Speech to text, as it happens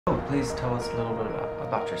Oh, please tell us a little bit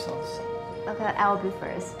about yourselves. Okay, I'll be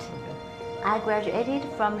first. I graduated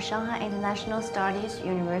from Shanghai International Studies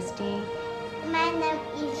University. My name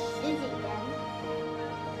is Xu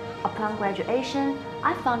Jiyan. Upon graduation,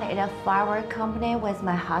 I founded a firework company with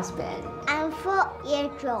my husband, I'm 4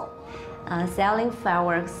 years old. Selling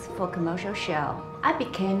fireworks for commercial show. I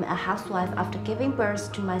became a housewife after giving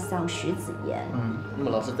birth to my son Xu Ziyan. 那么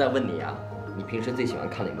老师再问你啊，你平时最喜欢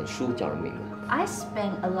看哪本书？叫什么名字？ I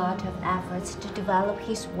spent a lot of efforts to develop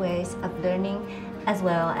his ways of learning as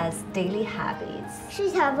well as daily habits. 是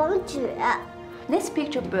小公主。 This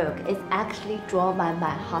picture book is actually drawn by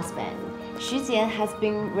my husband. Xu Jian has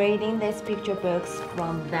been reading these picture books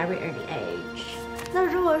from very early age. 那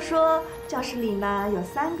如果说教室里呢有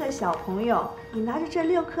3个小朋友，你拿着这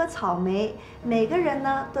6颗草莓，每个人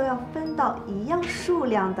呢都要分到一样数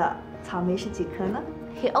量的草莓是几颗呢？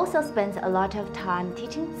 He also spends a lot of time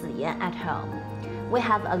teaching Ziyan at home. We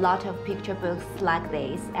have a lot of picture books like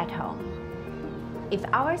this at home. If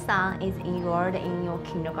our son is enrolled in your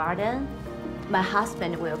kindergarten, my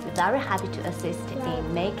husband will be very happy to assist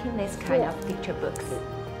in making this kind of picture books.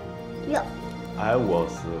 6。 I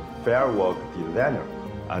was a firework designer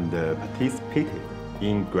and participated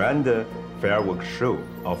in Grand Firework Show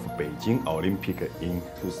of Beijing Olympic in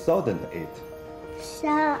 2008.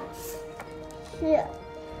 3、4、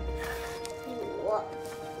5，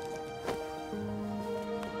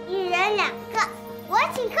一人2个，我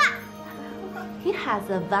请客。 He has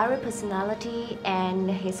a very personality and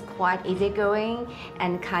he's quite easygoing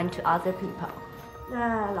and kind to other people.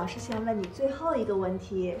 那老师先问你最后一个问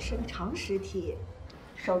题，是个常识题，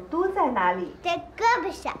首都在哪里？在胳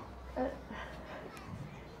膊上。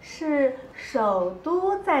是首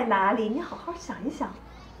都在哪里？你好好想一想。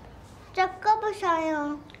在胳膊上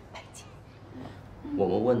哟。我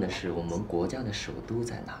们问的是我们国家的首都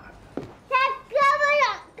在哪儿？在胳膊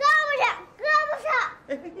上，胳膊上，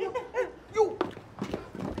胳膊上。哟。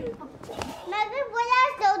每个国家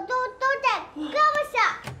首都都在胳膊上。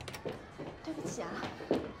 对不起啊，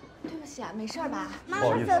对不起啊，没事吧？妈妈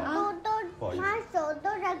手都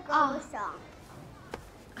在胳膊上。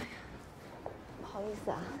不好意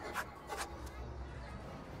思啊。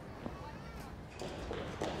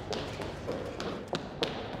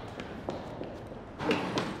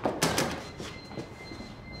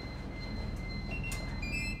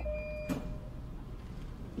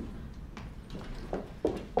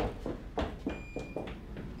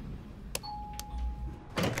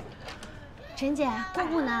陈姐，姑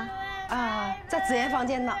姑呢？啊，在紫妍房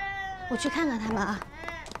间呢。我去看看他们啊。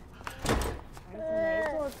儿子没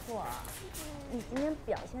做错，你今天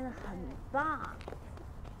表现得很棒。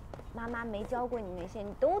妈妈没教过你那些，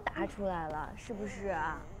你都答出来了，是不是？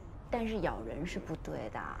但是咬人是不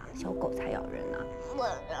对的，小狗才咬人呢。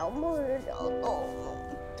我不是小狗。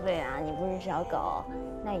对啊，你不是小狗，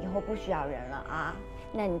那以后不许咬人了啊。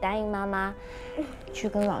那你答应妈妈，去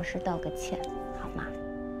跟老师道个歉，好吗？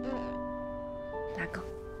 大狗，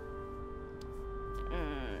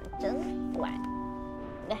真乖，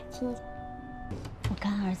来亲一下。我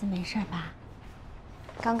看儿子没事吧？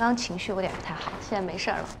刚刚情绪有点不太好，现在没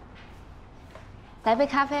事了。来杯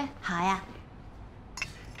咖啡。好呀。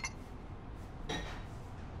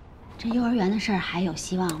这幼儿园的事儿还有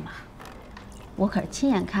希望吗？我可是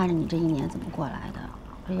亲眼看着你这1年怎么过来的。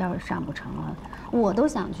这要是上不成了，我都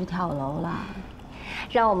想去跳楼了。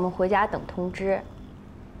让我们回家等通知。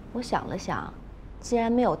我想了想。 既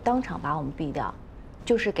然没有当场把我们毙掉，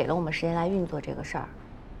就是给了我们时间来运作这个事儿。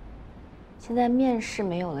现在面试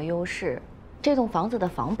没有了优势，这栋房子的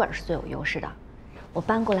房本是最有优势的。我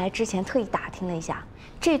搬过来之前特意打听了一下，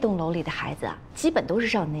这栋楼里的孩子啊，基本都是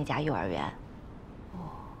上的那家幼儿园。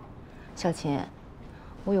哦，小琴，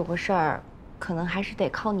我有个事儿，可能还是得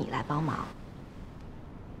靠你来帮忙。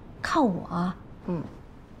靠我？嗯。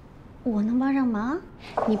 我能帮上忙？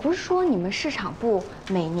你不是说你们市场部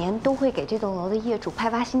每年都会给这栋楼的业主派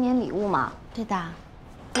发新年礼物吗？对的。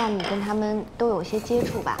那你跟他们都有些接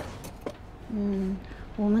触吧？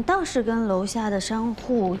我们倒是跟楼下的商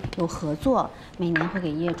户有合作，每年会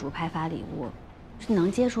给业主派发礼物，是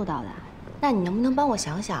能接触到的。那你能不能帮我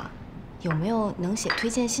想想，有没有能写推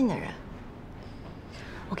荐信的人？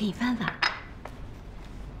我给你翻翻。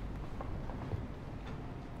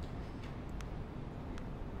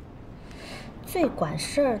 最管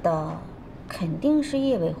事儿的肯定是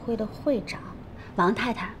业委会的会长王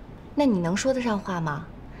太太，那你能说得上话吗？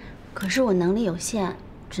可是我能力有限，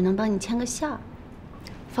只能帮你牵个线儿。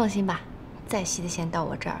放心吧，再细的线到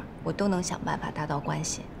我这儿，我都能想办法打到关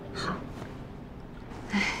系。好。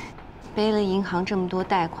唉，背了银行这么多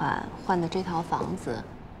贷款换的这套房子，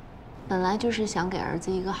本来就是想给儿子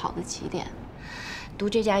一个好的起点，读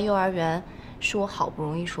这家幼儿园是我好不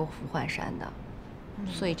容易说服焕山的，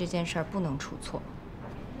所以这件事儿不能出错。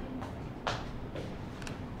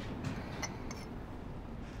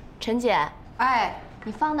陈姐，哎，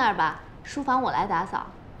你放那儿吧，书房我来打扫。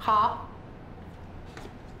好。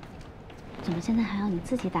怎么现在还要你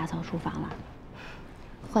自己打扫书房了？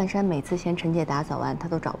焕山每次嫌陈姐打扫完，他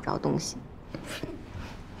都找不着东西。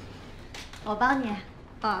我帮你。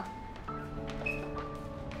啊。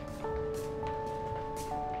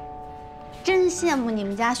真羡慕你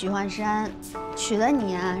们家许焕山，娶了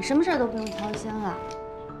你啊，什么事儿都不用操心了。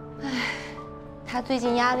唉，他最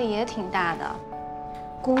近压力也挺大的，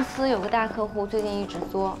公司有个大客户最近一直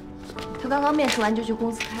作，他刚刚面试完就去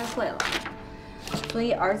公司开会了。所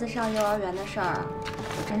以儿子上幼儿园的事儿，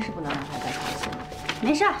我真是不能让他再操心了。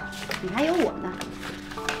没事儿，你还有我呢。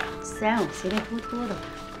虽然我稀里糊涂的，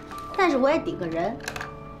但是我也顶个人。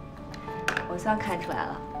我算看出来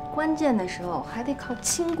了，关键的时候还得靠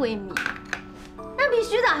亲闺蜜。那必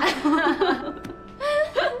须的。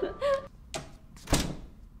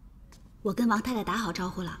我跟王太太打好招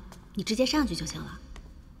呼了，你直接上去就行了。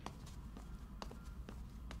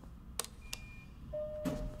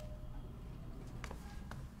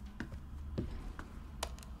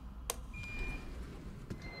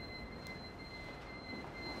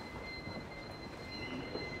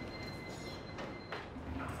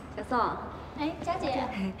小宋，哎，佳姐，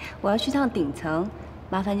我要去趟顶层，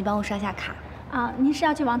麻烦你帮我刷下卡。啊，您是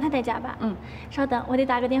要去王太太家吧？嗯，稍等，我得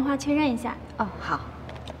打个电话确认一下。哦，好。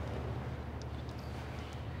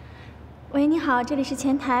喂，你好，这里是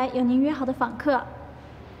前台，有您约好的访客。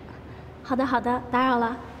好的，好的，打扰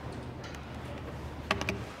了。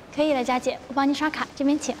可以了，佳姐，我帮您刷卡，这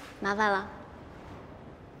边请，麻烦了。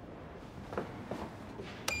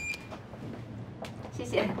谢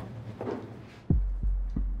谢。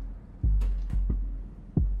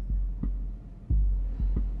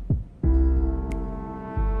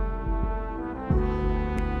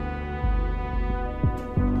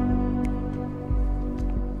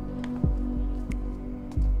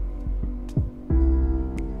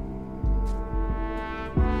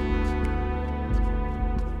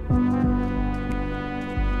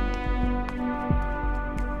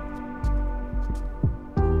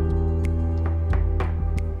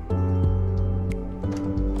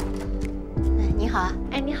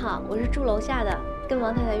好，我是住楼下的，跟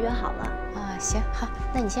王太太约好了。啊，行，好，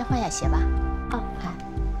那你先换下鞋吧。哦，好。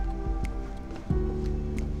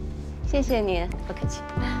谢谢您，不客气。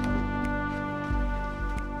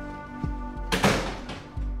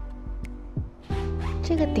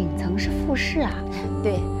这个顶层是复式啊？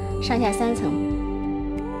对，上下3层。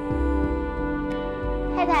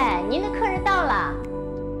太太，您的客人到了。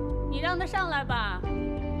你让他上来吧。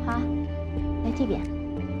好，来这边。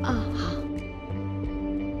啊，好。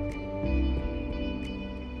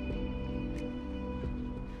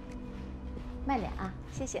慢点啊，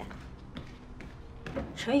谢谢。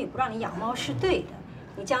陈宇不让你养猫是对的，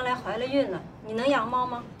你将来怀了孕了，你能养猫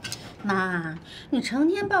吗？妈，你成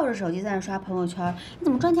天抱着手机在那刷朋友圈，你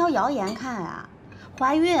怎么专挑谣言看啊？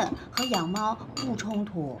怀孕和养猫不冲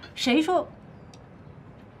突。谁说？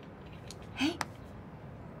哎，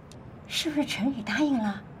是不是陈宇答应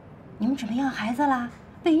了？你们准备要孩子啦？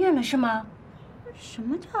备孕了是吗？什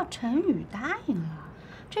么叫陈宇答应了？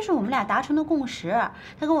这是我们俩达成的共识，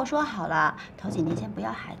他跟我说好了，头几年先不要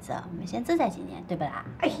孩子，我们先自在几年，对不啦？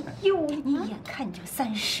哎呦，你眼看你就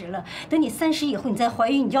30了，等你30以后你再怀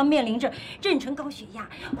孕，你就要面临着妊娠高血压、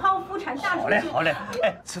剖腹产、大出血。好嘞，好嘞，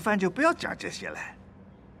哎，吃饭就不要讲这些了。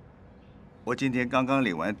我今天刚刚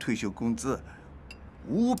领完退休工资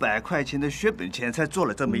，500块钱的血本钱才做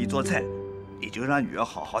了这么一桌菜，你就让女儿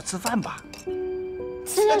好好吃饭吧。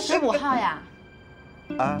今天15号呀？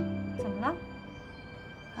啊？怎么了？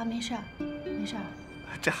啊，没事儿，没事儿。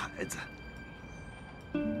这孩子。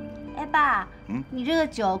哎，爸，你这个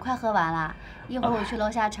酒快喝完了，一会儿我去楼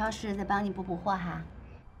下超市再帮你补货哈。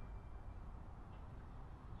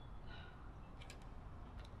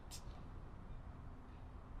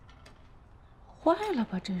坏了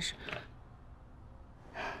吧，真是！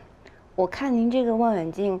我看您这个望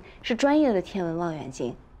远镜是专业的天文望远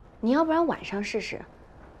镜，您要不然晚上试试，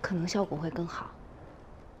可能效果会更好。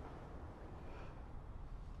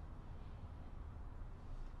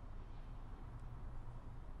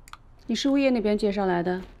你是物业那边介绍来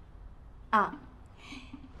的？啊，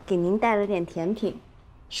给您带了点甜品，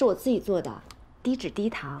是我自己做的，低脂低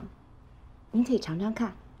糖，您可以尝尝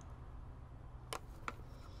看。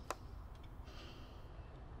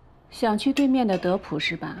想去对面的德普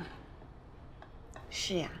是吧？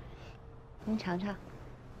是呀，您尝尝。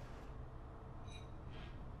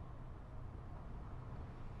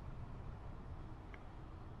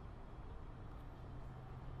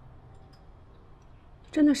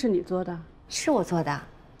真的是你做的？是我做的。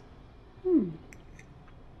嗯，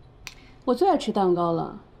我最爱吃蛋糕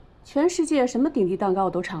了，全世界什么顶级蛋糕我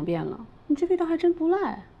都尝遍了，你这味道还真不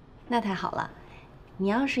赖。那太好了，你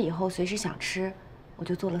要是以后随时想吃，我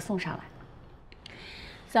就做了送上来。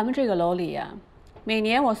咱们这个楼里呀，每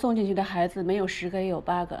年我送进去的孩子没有10个也有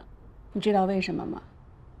8个，你知道为什么吗？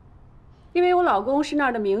因为我老公是那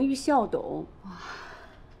儿的名誉校董。哇，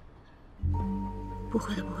不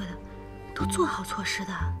会的，不会的，都做好措施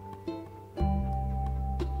的。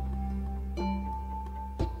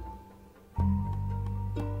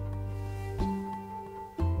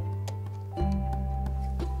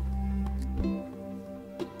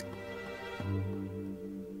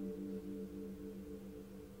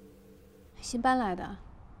新搬来的？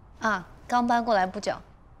啊，刚搬过来不久。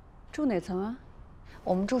住哪层啊？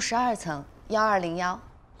我们住12层，1201。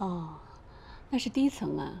哦，那是低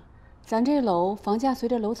层啊。咱这楼房价随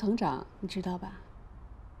着楼层涨，你知道吧？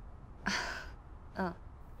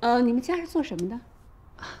你们家是做什么的？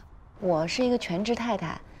我是一个全职太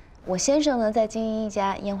太，我先生呢在经营一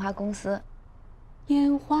家烟花公司。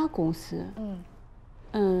烟花公司？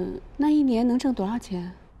那一年能挣多少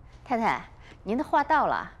钱？太太，您的话到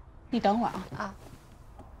了。你等会儿啊。啊。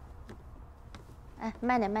哎，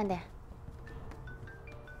慢点，慢点。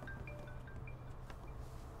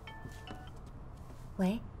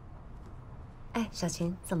喂。哎，小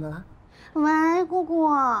琴，怎么了？喂，姑姑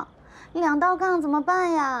，2道杠怎么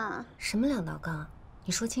办呀？什么2道杠？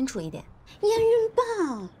你说清楚一点。验孕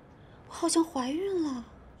棒，我好像怀孕了。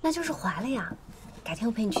那就是怀了呀。改天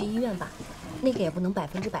我陪你去医院吧，那个也不能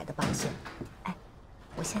100%的保险。哎，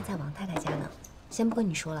我现在在王太太家呢，先不跟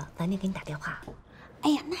你说了，晚点给你打电话。哎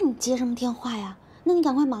呀，那你接什么电话呀？那你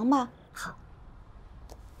赶快忙吧。好。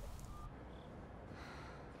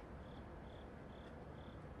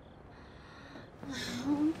哎呀，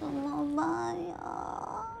怎么办呀？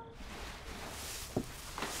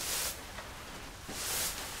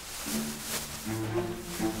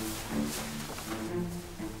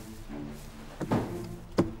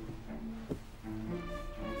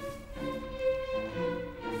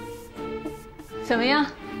怎么样？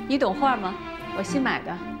你懂画吗？我新买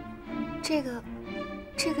的。这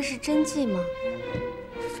个是真迹吗？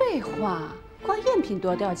废话，光赝品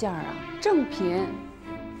多掉价啊！正品，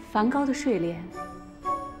梵高的睡莲。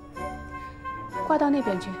挂到那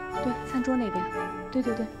边去，对，餐桌那边。对。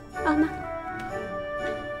啊，那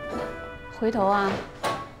回头啊，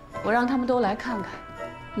我让他们都来看看。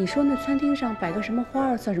你说那餐厅上摆个什么花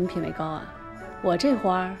儿算什么品味高啊？我这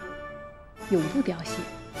花儿永不凋谢。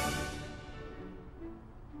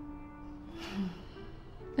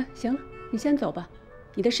行了，你先走吧，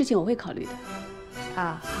你的事情我会考虑的。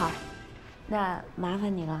啊，好，那麻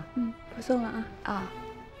烦你了。不送了啊。啊。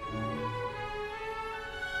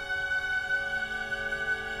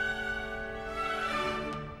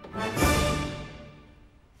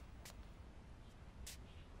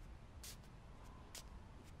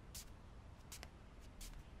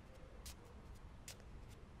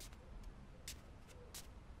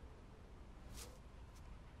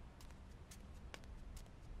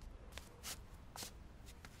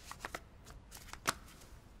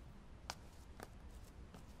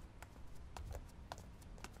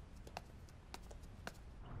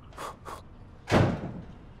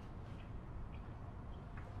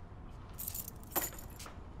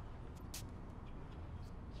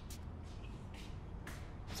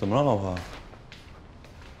怎么了，老婆？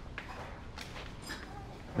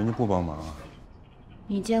人家不帮忙啊？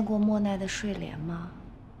你见过莫奈的睡莲吗？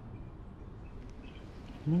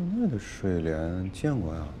莫奈的睡莲见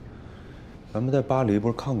过呀，咱们在巴黎不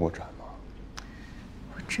是看过展吗？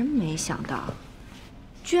我真没想到，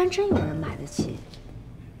居然真有人买得起，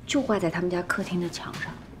就挂在他们家客厅的墙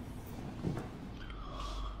上。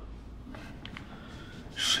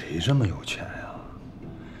谁这么有钱呀？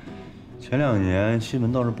前2年新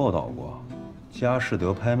闻倒是报道过，佳士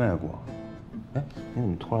得拍卖过。哎，你怎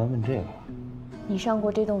么突然问这个？你上过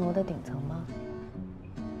这栋楼的顶层吗？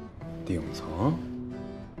顶层？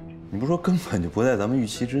你不说根本就不在咱们预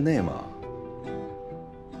期之内吗？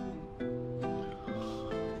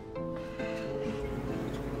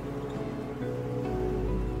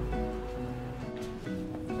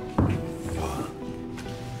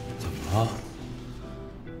怎么了？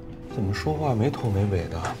怎么说话没头没尾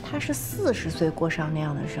的？他是40岁过上那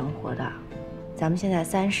样的生活的，咱们现在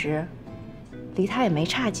30，离他也没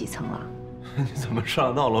差几层了。你怎么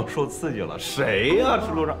上闹楼受刺激了？谁呀？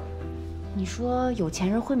是路上？你说有钱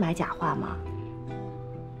人会买假画吗？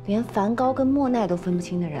连梵高跟莫奈都分不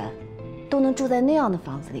清的人，都能住在那样的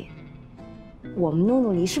房子里，我们努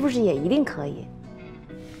努力是不是也一定可以？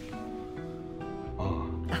啊，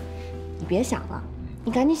别想了，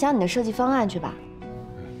你赶紧想你的设计方案去吧。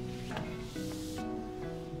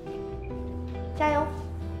加油！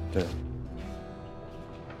对。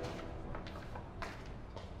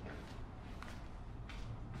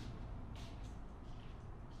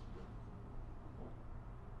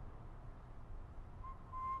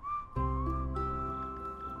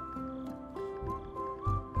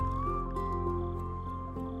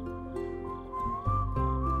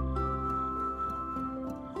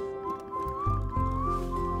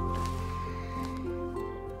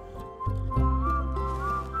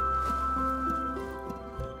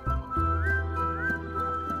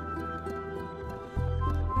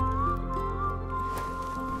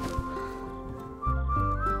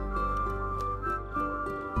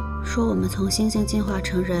说我们从猩猩进化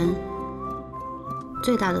成人，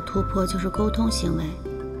最大的突破就是沟通行为。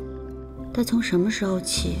但从什么时候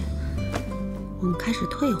起，我们开始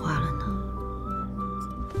退化了呢？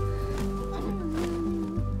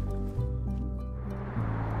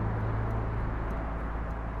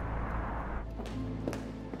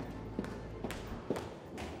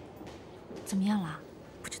怎么样了？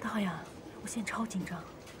不知道呀，我现在超紧张。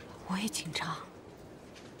我也紧张。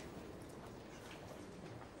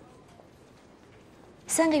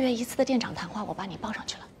 3个月一次的店长谈话，我把你报上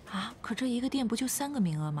去了啊！可这一个店不就3个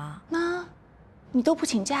名额吗？那，你都不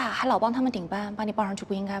请假，还老帮他们顶班，把你报上去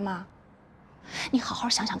不应该吗？你好好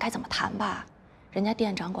想想该怎么谈吧。人家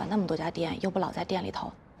店长管那么多家店，又不老在店里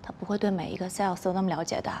头，他不会对每一个 sales 都那么了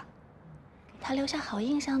解的。给他留下好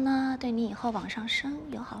印象呢，对你以后往上升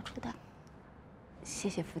有好处的。谢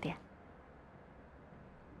谢副店。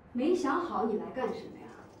没想好你来干什么呀？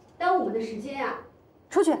耽误我们的时间呀！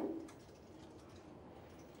出去。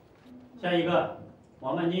 下一个，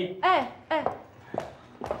王曼妮。哎。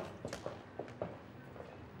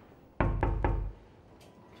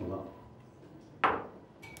请坐。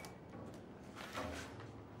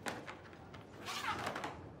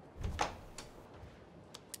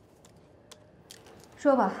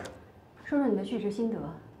说吧，说说你的去职心得。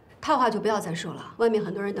套话就不要再说了，外面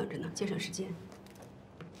很多人等着呢，节省时间。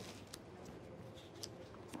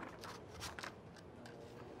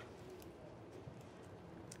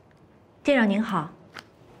 店长您好，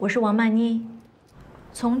我是王曼妮，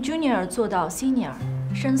从 Junior 做到 Senior，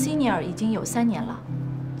 升 Senior 已经有3年了。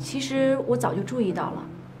其实我早就注意到了，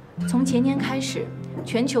从前年开始，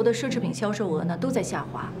全球的奢侈品销售额呢都在下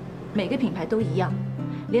滑，每个品牌都一样，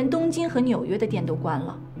连东京和纽约的店都关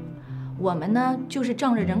了。我们呢就是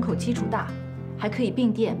仗着人口基础大，还可以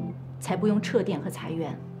并店，才不用撤店和裁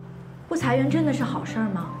员。不裁员真的是好事儿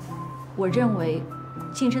吗？我认为，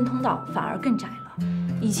晋升通道反而更窄了。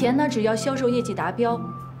 以前呢，只要销售业绩达标，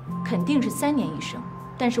肯定是3年一升。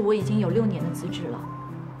但是我已经有6年的资质了，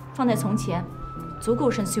放在从前，足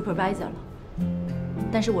够升 supervisor 了。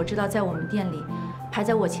但是我知道，在我们店里，排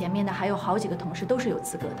在我前面的还有好几个同事都是有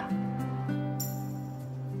资格的。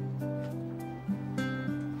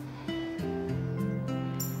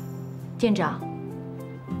店长，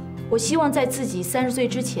我希望在自己30岁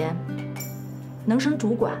之前，能升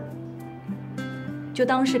主管，就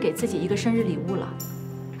当是给自己一个生日礼物了。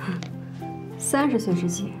 30岁之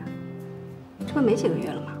前，这不没几个月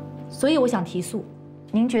了吗？所以我想提速，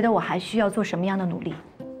您觉得我还需要做什么样的努力？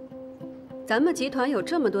咱们集团有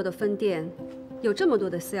这么多的分店，有这么多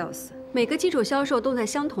的 sales， 每个基础销售都在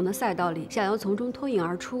相同的赛道里，想要从中脱颖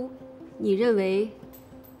而出，你认为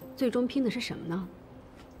最终拼的是什么呢？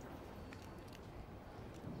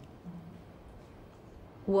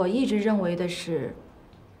我一直认为的是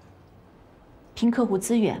拼客户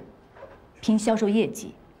资源，拼销售业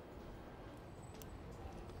绩。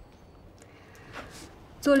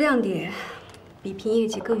 做亮点比拼业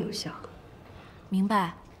绩更有效。明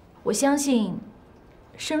白，我相信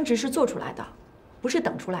升职是做出来的，不是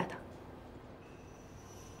等出来的。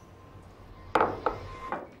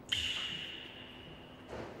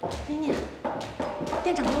妮妮，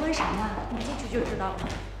店长都问什么了？你进去就知道了。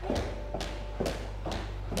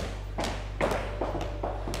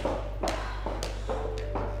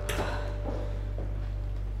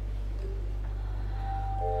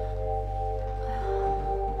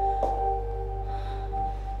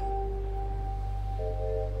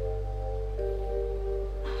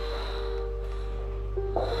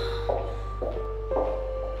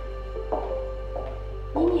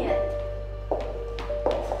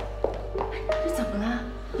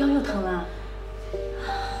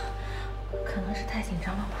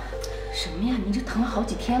好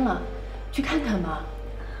几天了，去看看吧。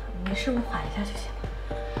没事，我缓一下就行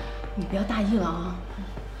了。你不要大意了啊，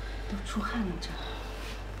都出汗了这。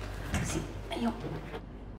不行，哎呦。